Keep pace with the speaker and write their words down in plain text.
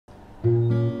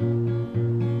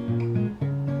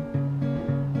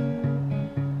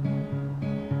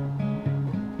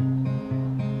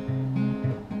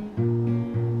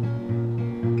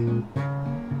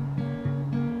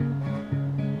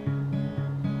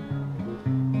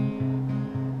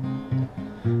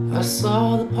I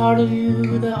saw the part of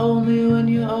you that only when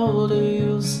you're older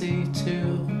you'll see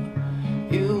too.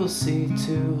 You will see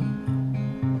too.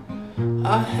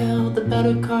 I held the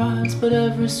better cards, but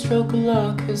every stroke of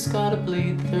luck has gotta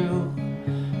bleed through.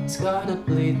 It's gotta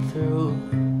bleed through.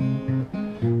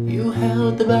 You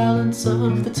held the balance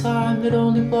of the time that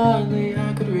only blindly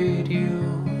I could read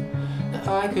you, that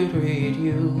I could read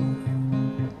you.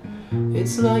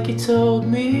 It's like you told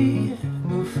me,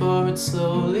 move forward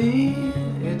slowly,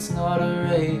 it's not a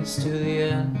race to the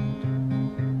end.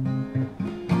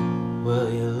 Well,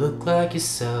 you look like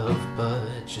yourself,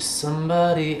 but just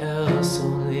somebody else,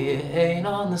 only it ain't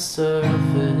on the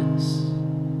surface.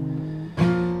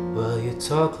 Well, you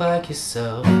talk like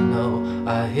yourself, no,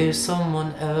 I hear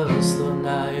someone else, though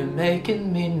now you're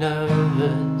making me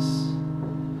nervous.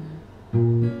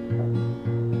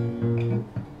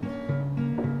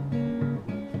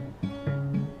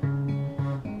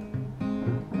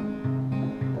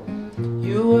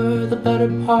 You were the better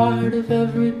part of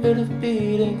every bit of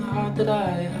beating heart that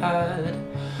I had,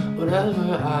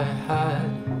 whatever I had.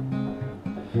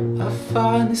 I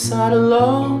finally sat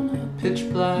alone, pitch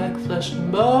black, flesh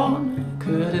and bone,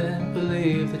 couldn't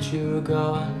believe that you were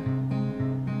gone.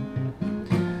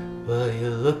 Well, you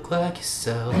look like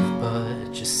yourself,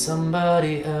 but just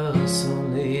somebody else,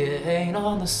 only it ain't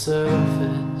on the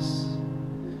surface.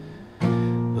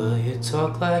 Well, you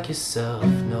talk like yourself,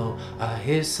 no, I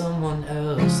hear someone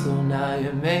else, though now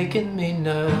you're making me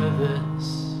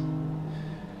nervous.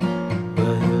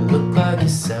 Well, you look like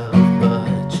yourself,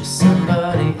 but just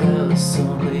somebody else,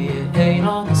 only it ain't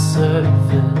on the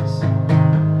surface.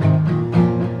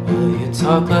 Well, you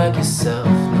talk like yourself,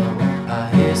 no, I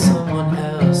hear someone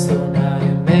else, though now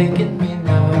you're making me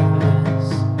nervous.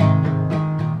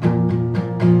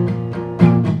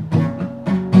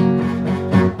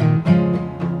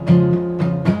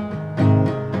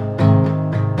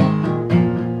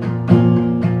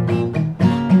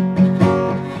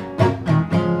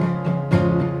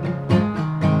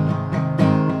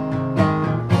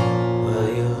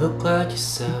 Look like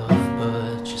yourself,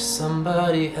 but just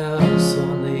somebody else,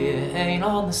 only it ain't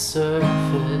on the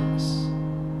surface.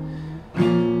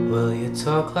 Well, you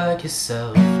talk like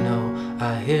yourself, no,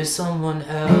 I hear someone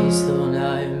else, though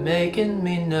now you're making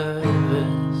me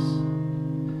nervous.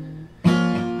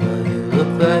 Well, you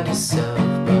look like yourself,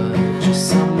 but just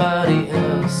somebody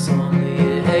else, only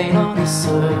it ain't on the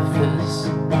surface.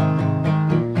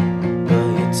 Well,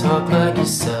 you talk like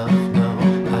yourself, no,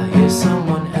 I hear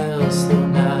someone else, though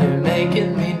now you're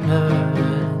making me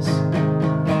nervous.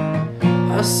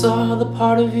 I saw the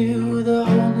part of you that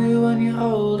only when you're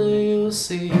older you'll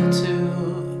see too.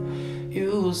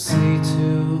 You will see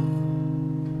too.